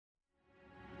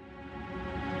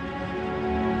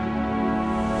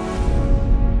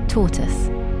taught us.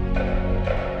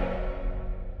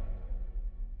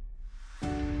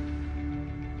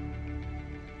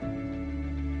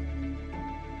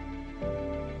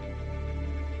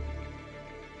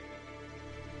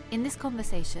 In this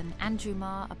conversation, Andrew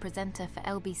Marr, a presenter for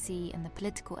LBC and the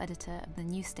political editor of The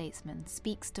New Statesman,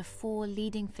 speaks to four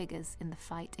leading figures in the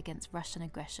fight against Russian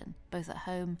aggression, both at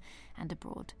home and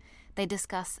abroad. They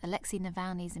discuss Alexei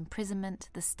Navalny's imprisonment,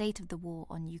 the state of the war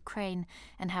on Ukraine,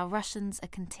 and how Russians are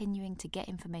continuing to get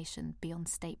information beyond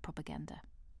state propaganda.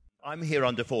 I'm here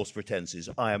under false pretenses.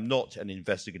 I am not an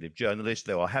investigative journalist,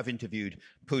 though I have interviewed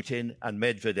Putin and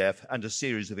Medvedev and a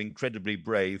series of incredibly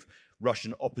brave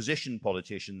Russian opposition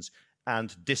politicians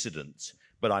and dissidents.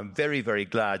 But I'm very, very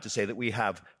glad to say that we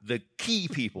have the key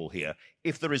people here.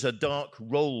 If there is a dark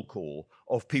roll call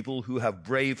of people who have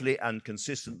bravely and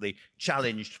consistently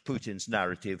challenged Putin's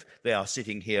narrative, they are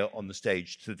sitting here on the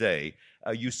stage today.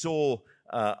 You saw,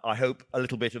 I hope, a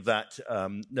little bit of that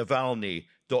Navalny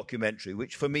documentary,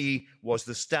 which for me was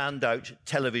the standout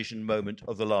television moment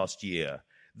of the last year.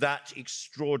 That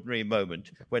extraordinary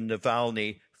moment when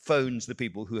Navalny phones the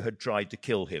people who had tried to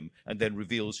kill him and then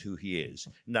reveals who he is.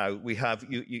 Now, we have,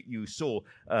 you saw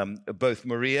both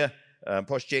Maria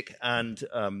Poshchik and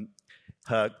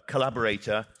her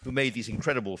collaborator who made these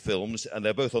incredible films, and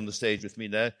they're both on the stage with me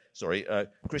now. Sorry,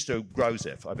 Christo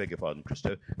Grauzev, I beg your pardon,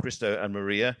 Christo and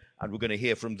Maria, and we're going to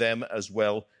hear from them as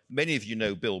well. Many of you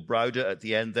know Bill Browder at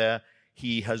the end there.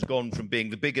 He has gone from being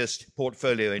the biggest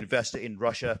portfolio investor in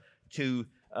Russia to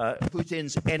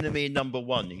Putin's enemy number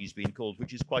one, he's been called,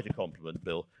 which is quite a compliment,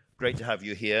 Bill. Great to have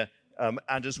you here.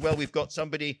 And as well, we've got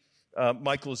somebody,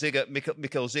 Mikhail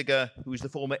Ziga, who is the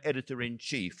former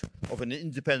editor-in-chief of an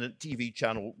independent TV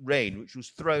channel, Rain, which was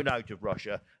thrown out of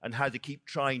Russia and had to keep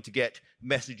trying to get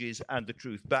messages and the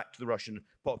truth back to the Russian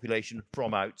population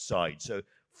from outside. So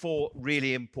four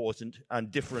really important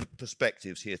and different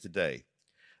perspectives here today.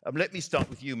 Let me start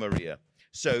with you, Maria.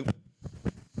 So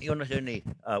you not only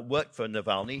worked for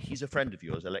Navalny, he's a friend of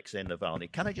yours, Alexei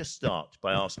Navalny. Can I just start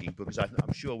by asking, because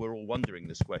I'm sure we're all wondering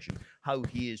this question, how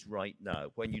he is right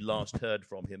now, when you last heard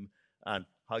from him, and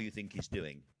how you think he's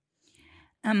doing?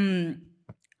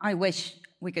 I wish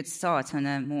we could start on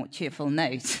a more cheerful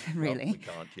note, really. Well, we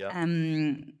can't,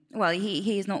 yeah. Well,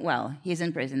 he is not well. He's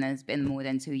in prison. It's been more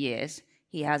than 2 years.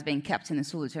 He has been kept in a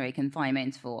solitary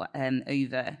confinement for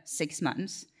over 6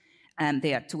 months.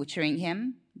 They are torturing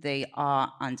him. They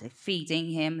are underfeeding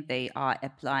him. They are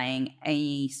applying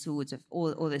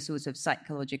all the sorts of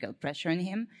psychological pressure on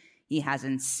him. He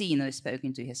hasn't seen or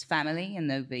spoken to his family in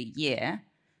over a year.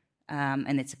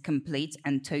 And it's a complete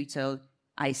and total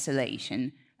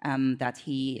isolation that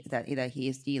he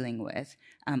is dealing with.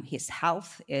 His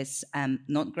health is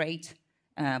not great,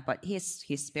 but his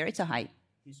spirits are high.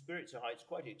 His spirits are high. It's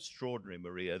quite extraordinary,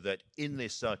 Maria, that in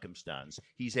this circumstance,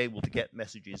 he's able to get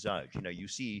messages out. You know, you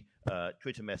see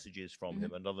Twitter messages from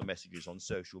him and other messages on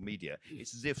social media.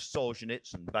 It's as if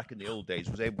Solzhenitsyn, back in the old days,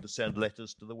 was able to send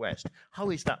letters to the West.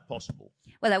 How is that possible?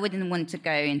 Well, I wouldn't want to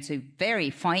go into very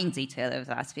fine detail of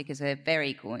that because we're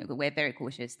very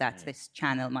cautious that this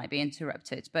channel might be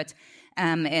interrupted. But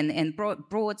in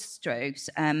broad strokes,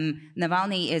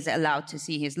 Navalny is allowed to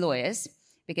see his lawyers,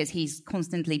 because he's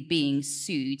constantly being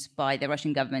sued by the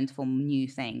Russian government for new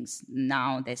things.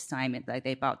 Now, this time, they're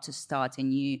about to start a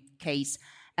new case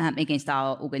against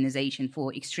our organization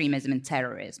for extremism and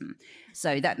terrorism.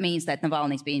 So that means that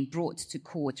Navalny is being brought to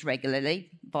court regularly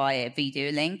via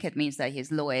video link. It means that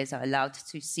his lawyers are allowed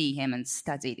to see him and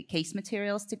study the case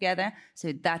materials together.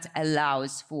 So that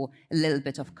allows for a little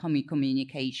bit of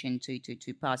communication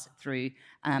to pass through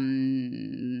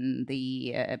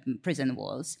the prison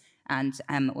walls. And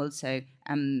also,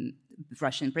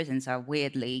 Russian prisons are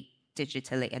weirdly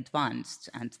digitally advanced,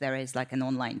 and there is like an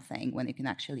online thing when you can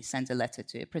actually send a letter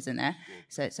to a prisoner.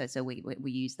 So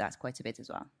we use that quite a bit as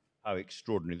well. How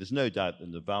extraordinary. There's no doubt that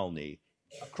Navalny,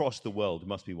 across the world,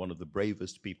 must be one of the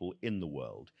bravest people in the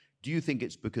world. Do you think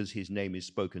it's because his name is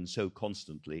spoken so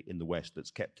constantly in the West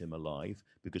that's kept him alive?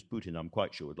 Because Putin, I'm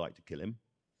quite sure, would like to kill him.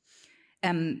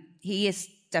 He is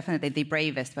definitely the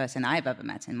bravest person I've ever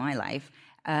met in my life.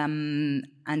 And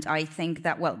I think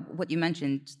that, well, what you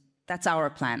mentioned, that's our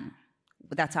plan.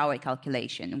 That's our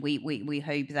calculation. We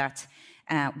hope that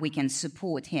we can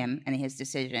support him and his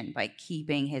decision by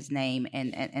keeping his name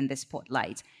in the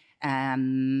spotlight.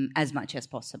 as much as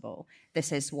possible.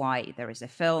 This is why there is a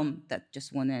film that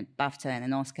just won a BAFTA and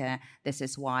an Oscar. This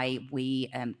is why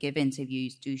we give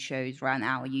interviews, do shows, run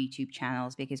our YouTube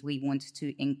channels, because we want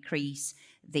to increase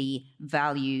the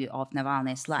value of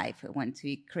Navalny's life. We want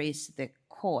to increase the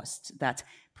cost that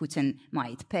Putin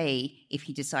might pay if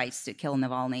he decides to kill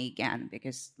Navalny again,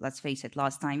 because let's face it,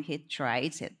 last time he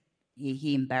tried it,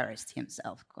 he embarrassed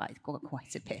himself quite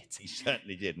a bit. He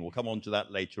certainly did, and we'll come on to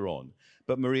that later on.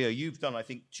 But Maria, you've done, I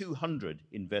think, 200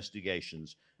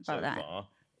 investigations so far.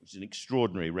 It's an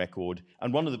extraordinary record.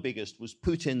 And one of the biggest was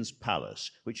Putin's Palace,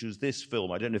 which was this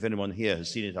film. I don't know if anyone here has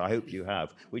seen it. I hope you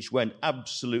have, which went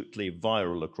absolutely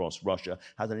viral across Russia,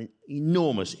 had an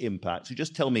enormous impact. So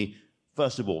just tell me,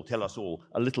 first of all, tell us all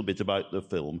a little bit about the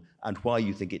film and why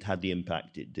you think it had the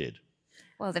impact it did.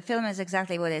 Well, the film is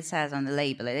exactly what it says on the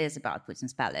label. It is about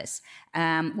Putin's palace.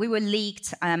 We were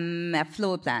leaked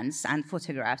floor plans and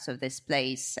photographs of this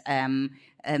place on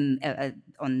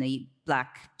the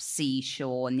Black Sea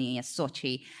shore near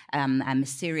Sochi, a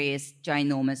mysterious,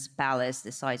 ginormous palace,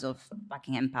 the size of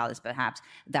Buckingham Palace perhaps,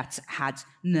 that had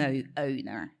no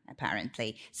owner,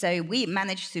 apparently. So we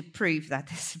managed to prove that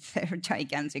this very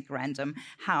gigantic random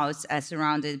house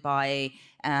surrounded by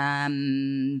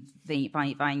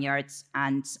vineyards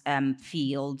and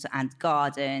fields and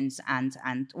gardens and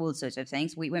all sorts of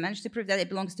things. We managed to prove that it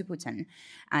belongs to Putin.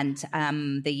 And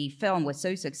the film was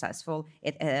so successful,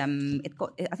 I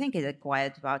think it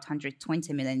acquired about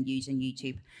 120 million views on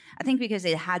YouTube. I think because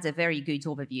it had a very good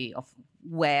overview of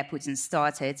where Putin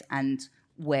started and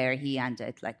where he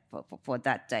ended, like for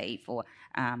that day, for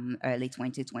early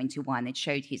 2021. It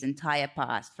showed his entire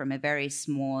past, from a very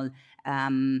small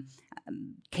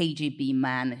KGB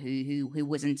man who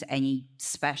wasn't any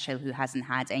special, who hasn't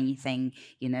had anything,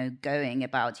 going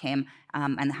about him,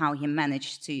 and how he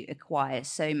managed to acquire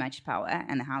so much power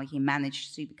and how he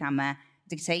managed to become a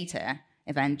dictator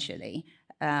eventually.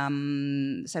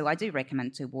 So I do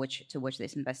recommend to watch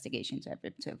this investigation for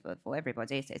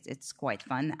everybody. It's quite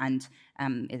fun, and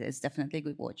it is definitely a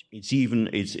good watch.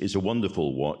 It's a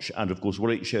wonderful watch, and of course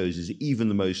what it shows is even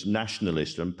the most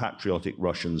nationalist and patriotic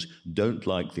Russians don't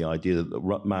like the idea that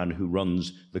the man who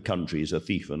runs the country is a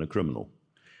thief and a criminal.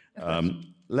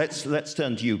 Let's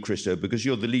turn to you, Christo, because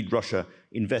you're the lead Russia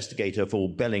investigator for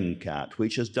Bellingcat,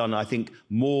 which has done, I think,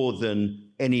 more than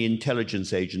any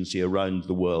intelligence agency around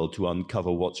the world to uncover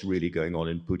what's really going on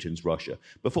in Putin's Russia.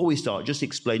 Before we start, just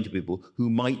explain to people who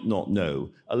might not know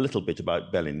a little bit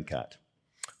about Bellingcat.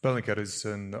 Bellingcat is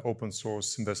an open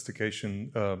source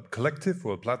investigation collective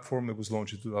or platform. It was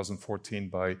launched in 2014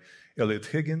 by Elliot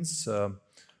Higgins,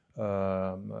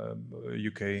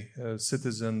 UK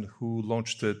citizen, who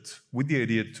launched it with the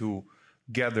idea to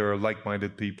gather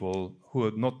like-minded people who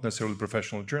are not necessarily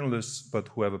professional journalists, but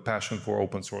who have a passion for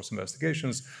open source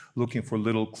investigations, looking for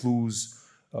little clues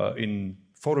in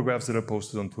photographs that are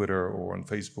posted on Twitter or on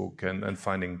Facebook, and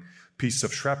finding pieces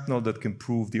of shrapnel that can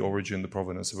prove the origin, the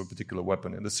provenance of a particular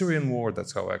weapon. In the Syrian war,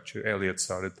 that's how actually Elliot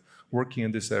started working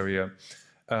in this area,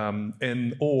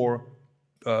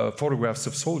 photographs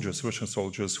of soldiers, Russian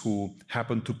soldiers, who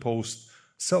happened to post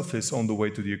selfies on the way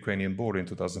to the Ukrainian border in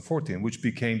 2014, which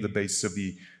became the basis of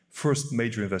the first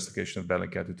major investigation of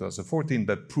Bellingcat in 2014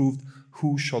 that proved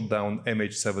who shot down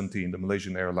MH17, the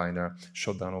Malaysian airliner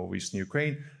shot down over eastern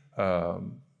Ukraine.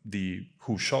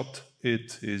 Who shot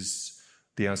it is,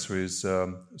 the answer is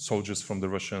soldiers from the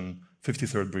Russian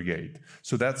 53rd Brigade.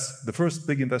 So that's the first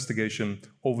big investigation.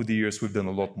 Over the years, we've done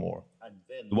a lot more.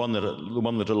 The one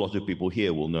that a lot of people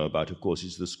here will know about, of course,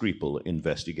 is the Skripal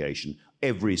investigation.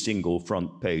 Every single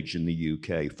front page in the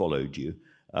UK followed you.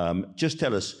 Just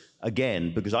tell us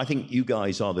again, because I think you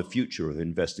guys are the future of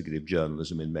investigative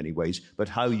journalism in many ways, but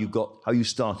how you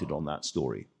started on that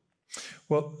story.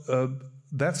 Well,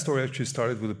 that story actually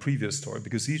started with a previous story,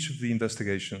 because each of the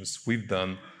investigations we've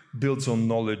done builds on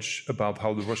knowledge about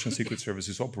how the Russian secret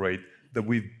services operate that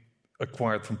we've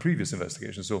acquired from previous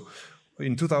investigations. So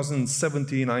in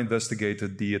 2017, I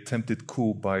investigated the attempted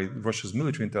coup by Russia's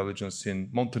military intelligence in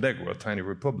Montenegro, a tiny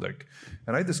republic.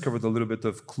 And I discovered a little bit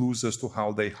of clues as to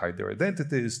how they hide their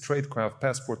identities, tradecraft,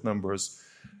 passport numbers.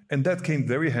 And that came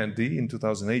very handy in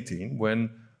 2018 when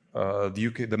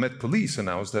the Met Police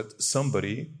announced that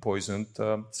somebody poisoned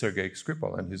Sergei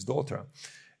Skripal and his daughter.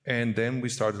 And then we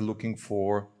started looking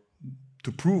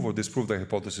to prove or disprove the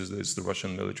hypothesis that it's the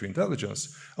Russian military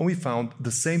intelligence. And we found the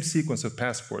same sequence of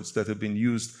passports that had been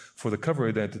used for the cover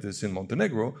identities in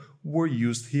Montenegro were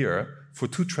used here for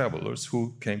two travelers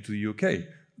who came to the UK,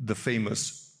 the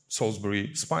famous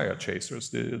Salisbury spy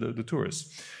chasers, the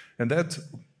tourists. And that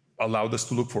allowed us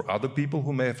to look for other people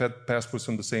who may have had passports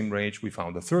from the same range. We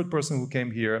found a third person who came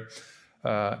here.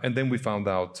 And then we found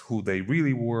out who they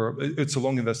really were. It's a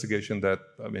long investigation that,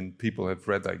 people have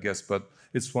read, I guess, but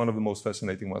it's one of the most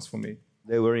fascinating ones for me.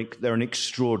 They're an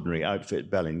extraordinary outfit,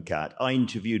 Bellingcat. I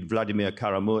interviewed Vladimir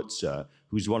Kara-Murza,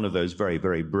 who's one of those very,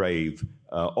 very brave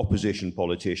opposition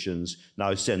politicians,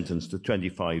 now sentenced to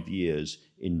 25 years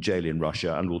in jail in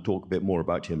Russia, and we'll talk a bit more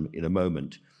about him in a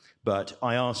moment. But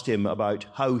I asked him about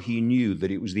how he knew that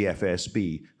it was the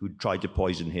FSB who'd tried to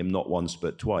poison him not once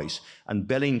but twice. And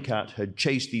Bellingcat had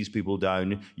chased these people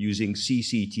down using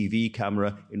CCTV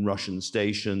camera in Russian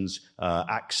stations,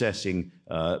 accessing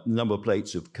number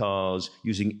plates of cars,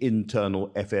 using internal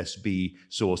FSB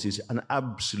sources. An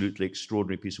absolutely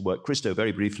extraordinary piece of work. Christo,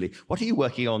 very briefly, what are you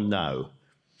working on now?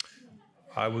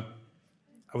 I would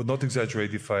not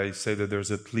exaggerate if I say that there's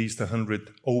at least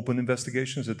 100 open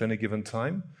investigations at any given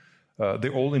time.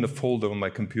 They're all in a folder on my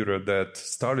computer that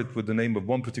started with the name of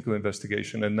one particular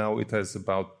investigation, and now it has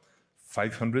about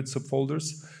 500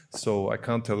 subfolders. So I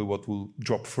can't tell you what will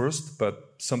drop first,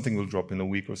 but something will drop in a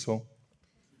week or so.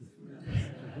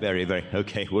 Very, very.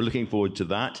 Okay, we're looking forward to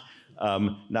that.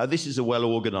 Now, this is a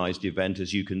well-organized event,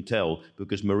 as you can tell,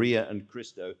 because Maria and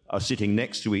Christo are sitting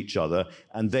next to each other,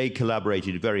 and they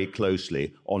collaborated very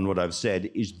closely on what I've said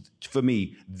is, for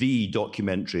me, the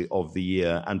documentary of the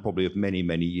year and probably of many,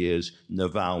 many years,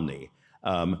 Navalny.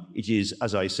 It is,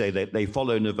 as I say, they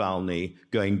follow Navalny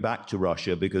going back to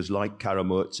Russia because, like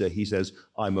Kara-Murza, he says,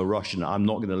 I'm a Russian. I'm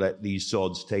not going to let these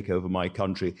sods take over my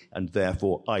country, and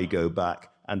therefore I go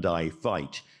back and I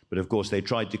fight. But of course, they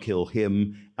tried to kill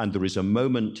him, and there is a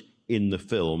moment in the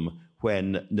film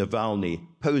when Navalny,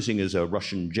 posing as a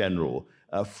Russian general,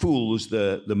 fools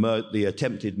the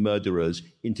attempted murderers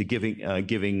into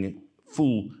giving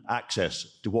full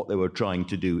access to what they were trying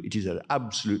to do. It is an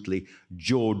absolutely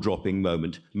jaw-dropping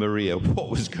moment. Maria, what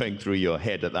was going through your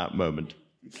head at that moment?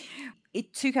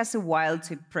 It took us a while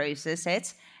to process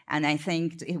it, and I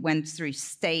think it went through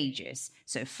stages.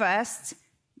 So first,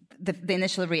 the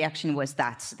initial reaction was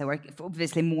that there were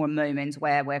obviously more moments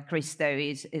where Christo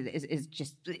is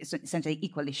just essentially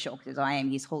equally shocked as I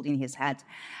am. He's holding his head.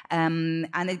 And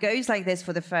it goes like this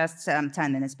for the first 10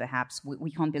 minutes, perhaps. We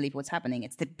can't believe what's happening.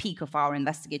 It's the peak of our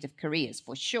investigative careers,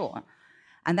 for sure.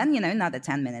 And then, another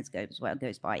 10 minutes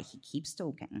goes by. He keeps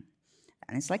talking.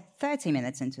 And it's like 30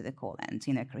 minutes into the call, and,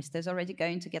 Christo's already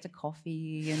going to get a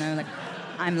coffee,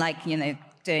 I'm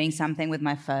doing something with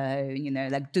my phone,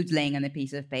 doodling on a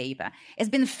piece of paper. It's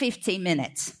been 50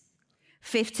 minutes.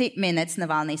 50 minutes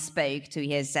Navalny spoke to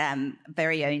his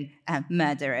very own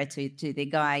murderer, to the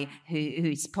guy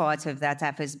who's part of that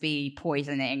FSB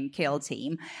poisoning kill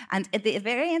team. And at the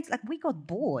very end, we got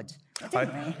bored,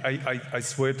 didn't we? I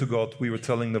swear to God, we were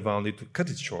telling Navalny to cut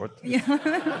it short.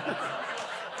 Yeah.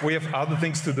 We have other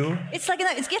things to do. It's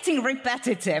it's getting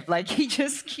repetitive. He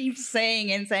just keeps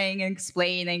saying and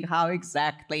explaining how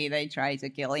exactly they try to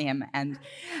kill him. And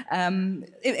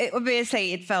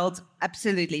obviously it felt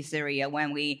absolutely surreal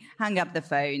when we hung up the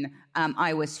phone.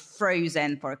 I was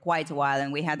frozen for quite a while,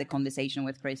 and we had a conversation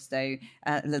with Christo,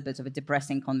 a little bit of a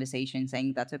depressing conversation,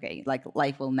 saying that, okay,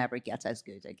 life will never get as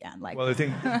good again. Well, I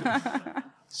think...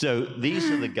 So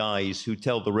these are the guys who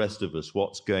tell the rest of us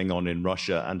what's going on in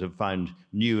Russia and have found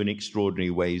new and extraordinary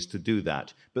ways to do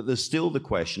that. But there's still the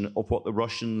question of what the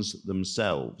Russians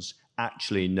themselves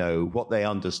actually know, what they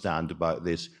understand about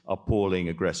this appalling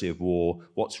aggressive war,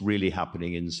 what's really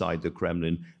happening inside the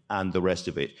Kremlin and the rest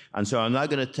of it. And so I'm now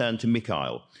going to turn to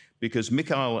Mikhail, because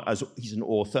Mikhail, he's an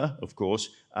author, of course,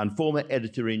 and former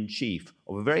editor-in-chief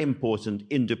of a very important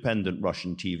independent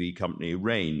Russian TV company,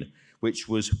 Rain, which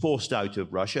was forced out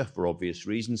of Russia for obvious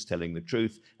reasons, telling the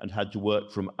truth, and had to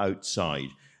work from outside.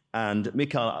 And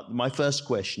Mikhail, my first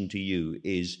question to you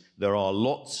is, there are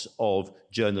lots of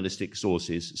journalistic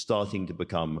sources starting to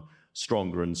become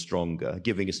stronger and stronger,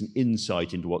 giving us an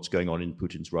insight into what's going on in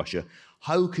Putin's Russia.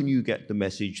 How can you get the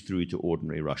message through to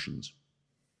ordinary Russians?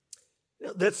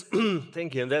 That's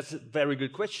thank you. That's a very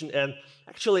good question. And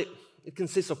actually, it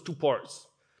consists of two parts.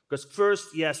 Because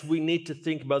first, yes, we need to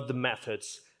think about the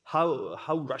methods, how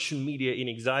Russian media in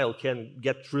exile can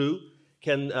get through,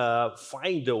 can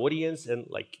find the audience, and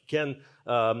can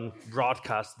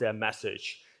broadcast their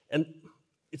message. And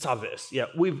it's obvious. Yeah,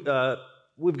 we've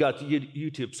got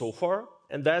YouTube so far,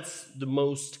 and that's the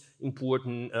most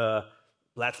important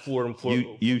platform for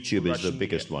YouTube for is the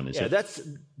biggest media. one, is it?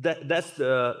 Yeah, that's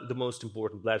the most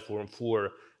important platform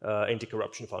for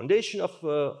Anti-Corruption Foundation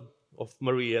of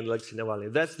Maria and Alexei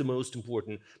Navalny. That's the most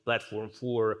important platform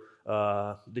for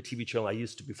the TV channel I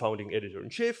used to be founding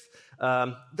editor-in-chief.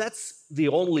 That's the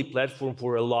only platform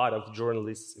for a lot of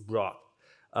journalists abroad.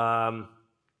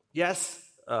 Yes,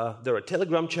 there are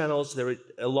Telegram channels. There are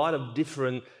a lot of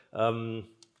different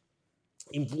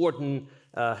important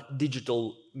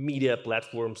digital media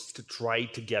platforms to try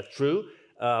to get through.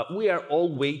 We are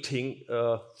all waiting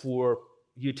for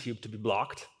YouTube to be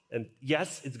blocked. And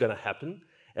yes, it's going to happen.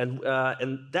 And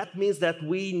that means that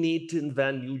we need to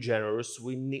invent new genres.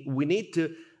 We need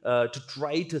to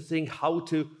try to think how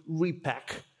to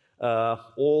repack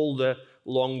all the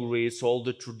long reads, all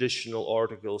the traditional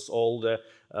articles, all the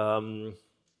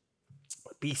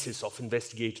pieces of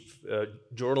investigative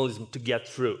journalism to get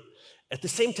through. At the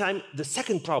same time, the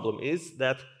second problem is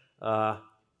that a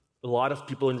lot of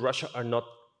people in Russia are not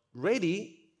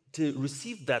ready to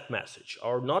receive that message,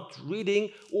 are not reading,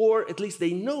 or at least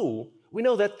we know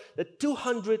that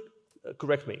 200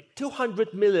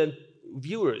 million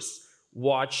viewers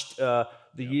watched the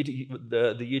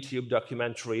YouTube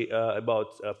documentary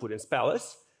about Putin's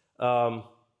palace.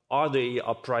 Are they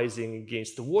uprising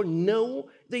against the war? No,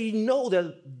 they know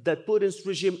that Putin's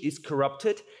regime is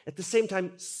corrupted. At the same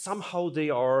time, somehow they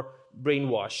are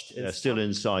brainwashed. They're still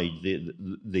inside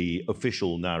the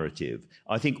official narrative.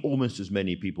 I think almost as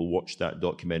many people watch that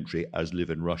documentary as live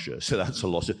in Russia. So that's a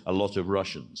lot of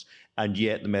Russians. And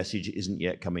yet the message isn't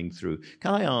yet coming through.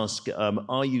 Can I ask,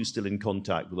 are you still in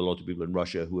contact with a lot of people in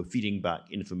Russia who are feeding back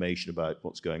information about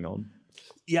what's going on?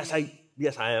 Yes, I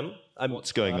am.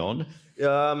 What's going on?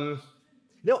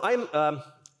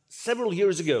 Several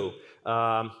years ago,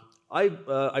 I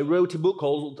wrote a book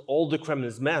called All the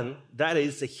Kremlin's Men. That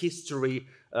is a history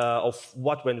of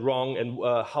what went wrong and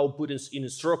how Putin's inner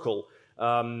circle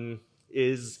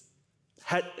has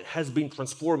been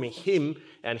transforming him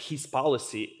and his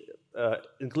policy,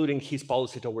 including his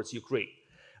policy towards Ukraine.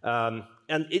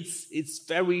 And it's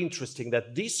very interesting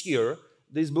that this year,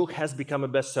 this book has become a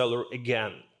bestseller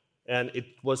again. And it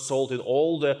was sold in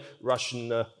all the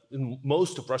in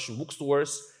most of Russian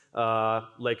bookstores,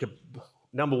 like a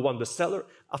 #1 bestseller.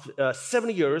 After 7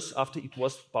 years after it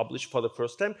was published for the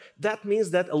first time, that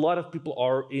means that a lot of people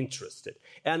are interested.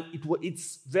 And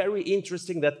it's very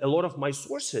interesting that a lot of my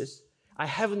sources I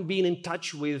haven't been in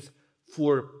touch with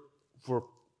for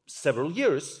several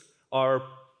years.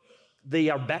 They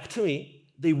are back to me.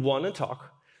 They want to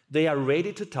talk. They are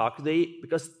ready to talk.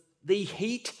 Because they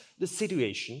hate the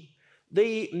situation.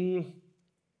 They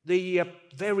are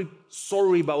very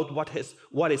sorry about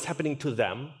what is happening to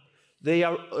them. They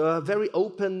are very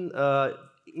open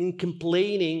in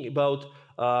complaining about,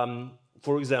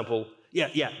 for example,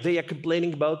 they are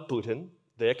complaining about Putin.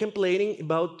 They are complaining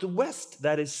about the West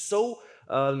that is so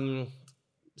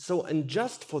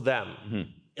unjust for them. Mm-hmm.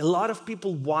 A lot of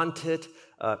people wanted.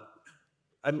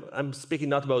 I'm speaking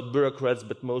not about bureaucrats,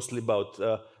 but mostly about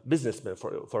businessmen,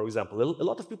 for example. A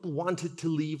lot of people wanted to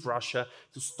leave Russia,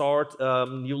 to start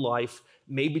new life,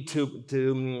 maybe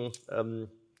to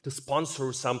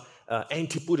sponsor some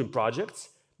anti-Putin projects,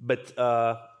 but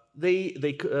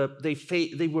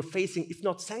they were facing, if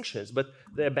not sanctions, but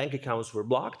their bank accounts were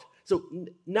blocked. So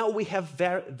now we have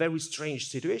very, very strange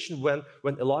situation when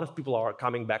a lot of people are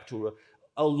coming back to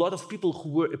a lot of people who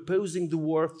were opposing the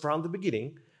war from the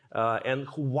beginning. And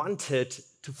who wanted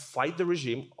to fight the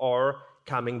regime are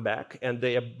coming back, and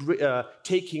they are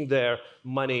taking their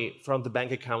money from the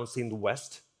bank accounts in the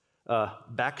West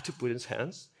back to Putin's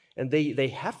hands. And they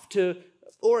have to,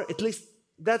 or at least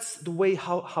that's the way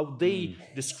how they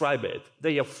describe it.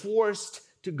 They are forced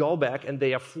to go back, and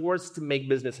they are forced to make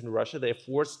business in Russia. They are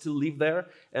forced to live there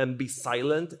and be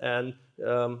silent and,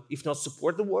 if not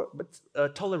support the war, but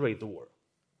tolerate the war.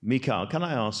 Mikhail, can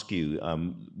I ask you,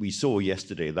 we saw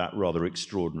yesterday that rather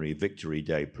extraordinary Victory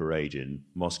Day parade in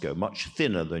Moscow, much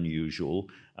thinner than usual.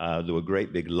 There were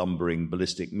great big lumbering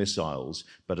ballistic missiles,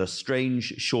 but a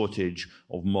strange shortage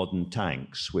of modern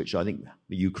tanks, which I think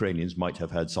the Ukrainians might have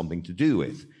had something to do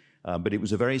with. But it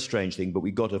was a very strange thing, but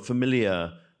we got a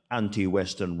familiar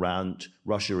anti-Western rant.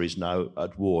 Russia is now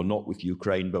at war, not with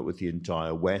Ukraine, but with the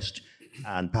entire West.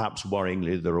 And perhaps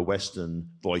worryingly, there are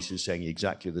Western voices saying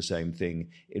exactly the same thing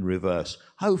in reverse.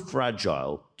 How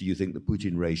fragile do you think the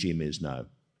Putin regime is now?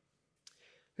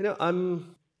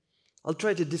 I'll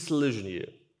try to disillusion you.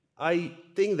 I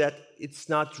think that it's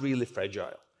not really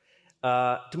fragile.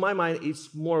 To my mind,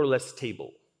 it's more or less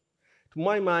stable. To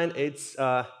my mind, it's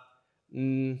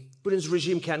Putin's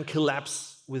regime can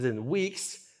collapse within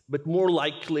weeks, but more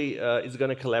likely it's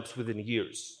going to collapse within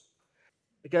years.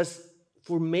 Because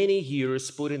for many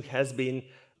years, Putin has been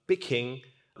picking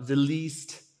the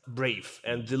least brave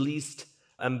and the least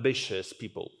ambitious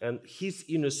people. And his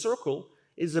inner circle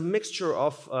is a mixture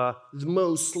of the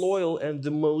most loyal and the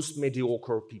most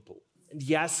mediocre people. And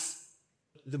yes,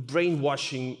 the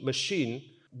brainwashing machine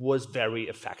was very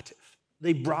effective.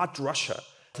 They brought Russia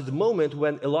to the moment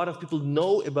when a lot of people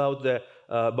know about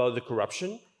the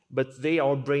corruption. but they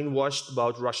are brainwashed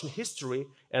about Russian history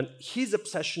and his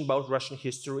obsession about Russian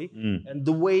history and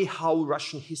the way how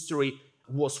Russian history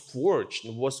was forged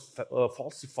and was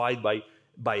falsified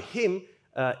by him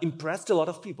impressed a lot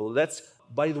of people. That's,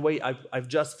 by the way, I've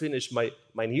just finished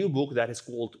my new book that is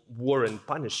called War and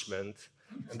Punishment.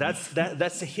 And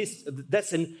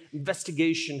that's an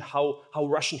investigation how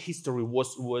Russian history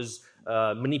was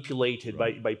manipulated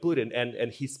by Putin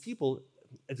and his people.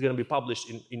 It's going to be published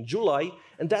in July,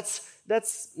 and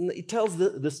it tells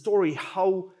the story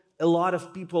how a lot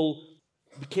of people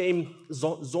became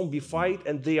zombified,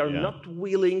 and they are not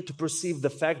willing to perceive the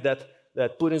fact that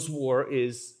Putin's war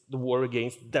is the war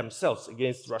against themselves,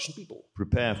 against Russian people.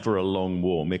 Prepare for a long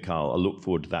war, Mikhail. I look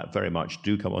forward to that very much.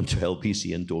 Do come on to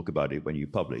LPC and talk about it when you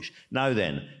publish. Now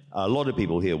then, a lot of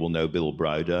people here will know Bill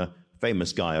Browder,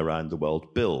 famous guy around the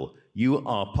world. Bill, you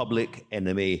are public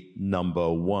enemy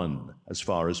number one as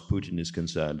far as Putin is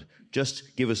concerned.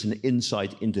 Just give us an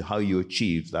insight into how you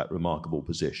achieved that remarkable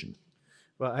position.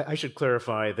 Well, I should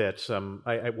clarify that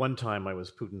at one time I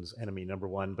was Putin's enemy number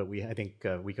one, but I think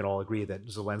we can all agree that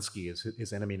Zelensky is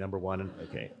his enemy number one.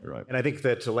 Okay, right. And I think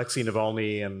that Alexei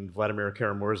Navalny and Vladimir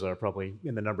Kara-Murza are probably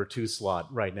in the number two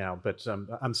slot right now, but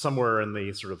I'm somewhere in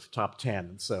the sort of top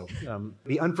 10. So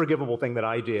the unforgivable thing that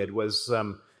I did was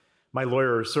my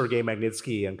lawyer, Sergei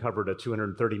Magnitsky, uncovered a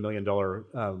 $230 million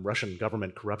Russian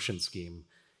government corruption scheme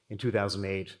in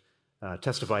 2008.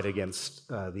 Testified against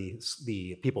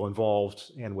the people involved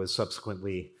and was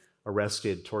subsequently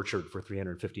arrested, tortured for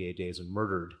 358 days, and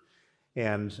murdered.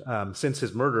 And since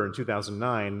his murder in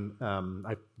 2009,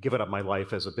 I've given up my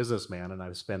life as a businessman, and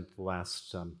I've spent the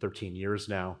last 13 years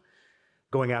now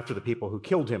going after the people who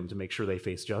killed him to make sure they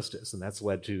face justice. And that's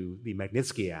led to the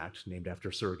Magnitsky Act, named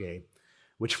after Sergei,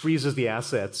 which freezes the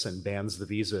assets and bans the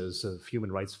visas of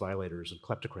human rights violators and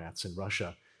kleptocrats in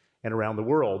Russia and around the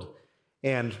world.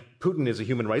 And Putin is a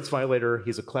human rights violator,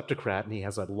 he's a kleptocrat, and he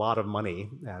has a lot of money,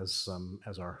 as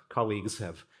our colleagues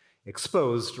have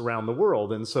exposed around the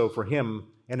world. And so for him,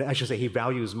 and I should say he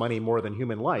values money more than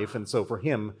human life, and so for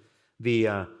him,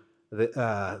 the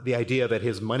idea that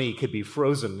his money could be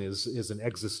frozen is an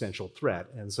existential threat.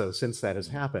 And so since that has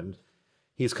happened,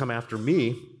 he's come after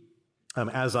me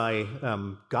as I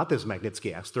got this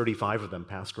Magnitsky Act. 35 of them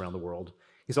passed around the world.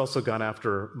 He's also gone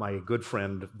after my good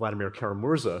friend Vladimir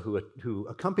Kara-Murza, who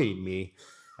accompanied me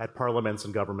at parliaments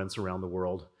and governments around the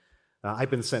world.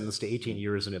 I've been sentenced to 18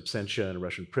 years in absentia in a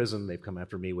Russian prison. They've come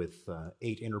after me with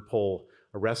 8 Interpol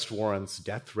arrest warrants,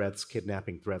 death threats,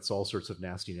 kidnapping threats, all sorts of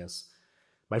nastiness.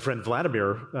 My friend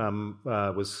Vladimir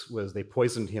they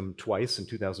poisoned him twice in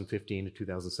 2015 to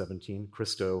 2017.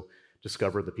 Christo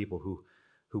discovered the people who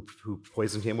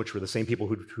poisoned him, which were the same people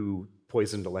who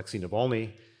poisoned Alexei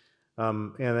Navalny.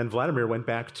 And then Vladimir went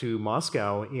back to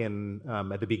Moscow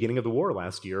at the beginning of the war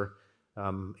last year,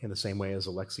 in the same way as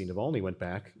Alexei Navalny went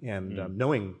back, and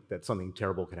knowing that something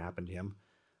terrible could happen to him.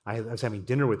 I was having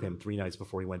dinner with him 3 nights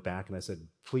before he went back, and I said,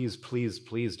 please, please,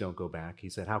 please don't go back. He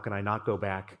said, how can I not go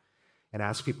back and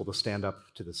ask people to stand up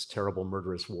to this terrible,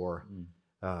 murderous war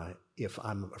if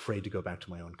I'm afraid to go back to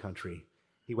my own country?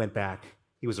 He went back.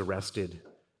 He was arrested.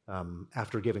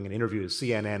 After giving an interview to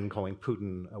CNN calling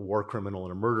Putin a war criminal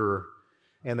and a murderer.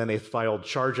 And then they filed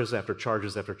charges after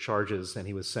charges after charges, and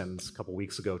he was sentenced a couple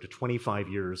weeks ago to 25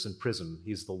 years in prison.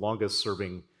 He's the longest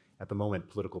serving, at the moment,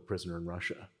 political prisoner in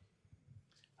Russia.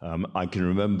 I can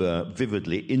remember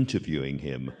vividly interviewing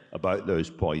him about those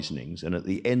poisonings, and at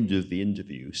the end of the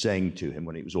interview saying to him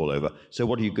when it was all over, so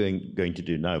what are you going to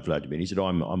do now, Vladimir? And he said,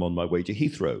 I'm on my way to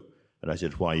Heathrow. And I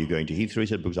said, why are you going to Heathrow? He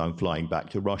said, because I'm flying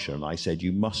back to Russia. And I said,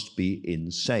 you must be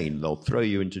insane. They'll throw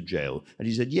you into jail. And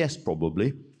he said, yes,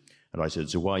 probably. And I said,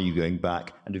 so why are you going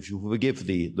back? And if you forgive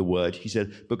the word, he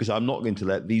said, because I'm not going to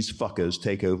let these fuckers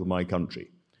take over my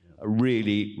country. A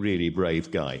really, really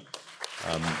brave guy.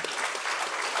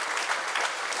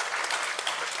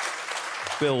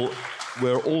 Bill,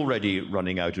 we're already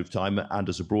running out of time. And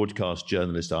as a broadcast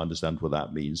journalist, I understand what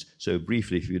that means. So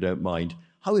briefly, if you don't mind,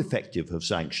 how effective have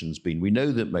sanctions been? We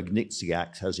know that Magnitsky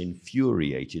Act has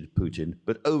infuriated Putin,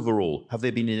 but overall, have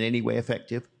they been in any way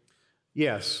effective?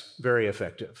 Yes, very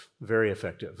effective, very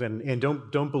effective. And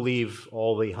don't believe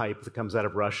all the hype that comes out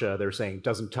of Russia. They're saying,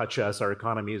 doesn't touch us, our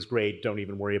economy is great, don't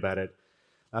even worry about it.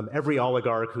 Every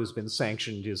oligarch who's been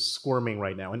sanctioned is squirming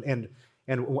right now. And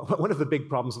one of the big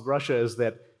problems with Russia is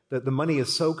that the money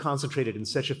is so concentrated in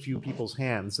such a few people's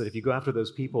hands that if you go after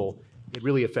those people, it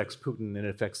really affects Putin and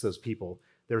it affects those people.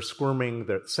 They're squirming.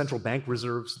 The central bank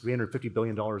reserves, $350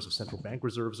 billion of central bank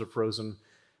reserves are frozen.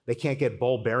 They can't get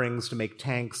ball bearings to make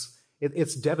tanks.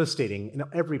 It's devastating in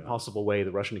every possible way,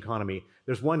 the Russian economy.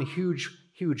 There's one huge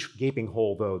huge gaping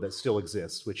hole, though, that still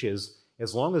exists, which is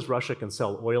as long as Russia can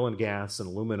sell oil and gas and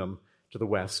aluminum to the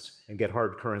West and get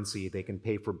hard currency, they can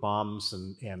pay for bombs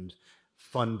and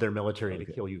fund their military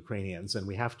to kill Ukrainians. And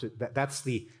we have to, that's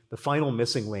the final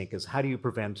missing link, is how do you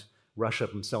prevent Russia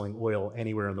from selling oil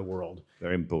anywhere in the world?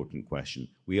 Very important question.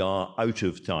 We are out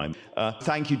of time.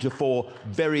 Thank you to four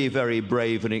very, very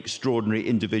brave and extraordinary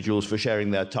individuals for sharing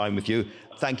their time with you.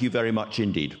 Thank you very much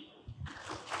indeed.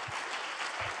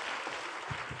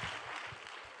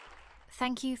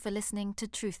 Thank you for listening to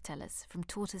Truth Tellers from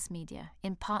Tortoise Media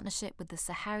in partnership with the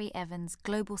Sir Harry Evans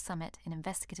Global Summit in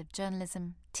Investigative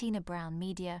Journalism, Tina Brown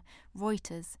Media,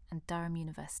 Reuters and Durham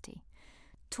University.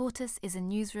 Tortoise is a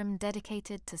newsroom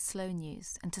dedicated to slow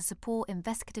news, and to support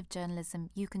investigative journalism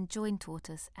you can join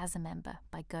Tortoise as a member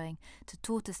by going to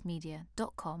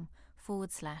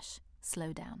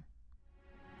tortoisemedia.com/slowdown.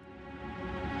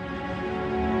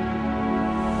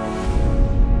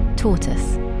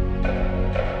 Tortoise.